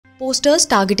Posters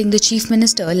targeting the chief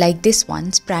minister like this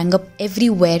one sprang up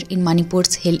everywhere in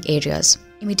Manipur's hill areas.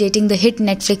 Imitating the hit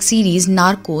Netflix series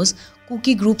Narcos,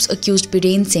 kuki groups accused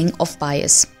Biren Singh of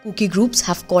bias. Kuki groups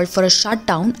have called for a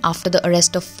shutdown after the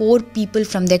arrest of 4 people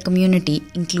from their community,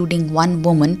 including one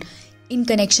woman, in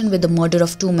connection with the murder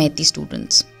of 2 meitei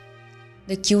students.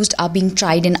 The accused are being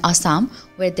tried in Assam,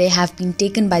 where they have been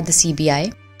taken by the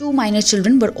CBI. 2 minor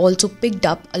children were also picked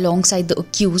up alongside the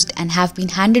accused and have been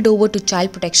handed over to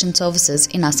Child Protection Services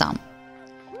in Assam.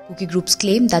 Kuki groups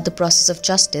claim that the process of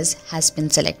justice has been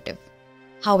selective.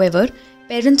 However,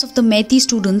 parents of the meitei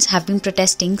students have been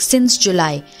protesting since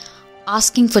July,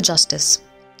 asking for justice.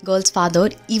 Girl's father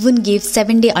even gave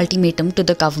 7-day ultimatum to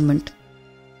the government.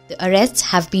 The arrests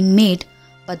have been made,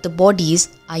 but the bodies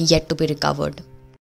are yet to be recovered.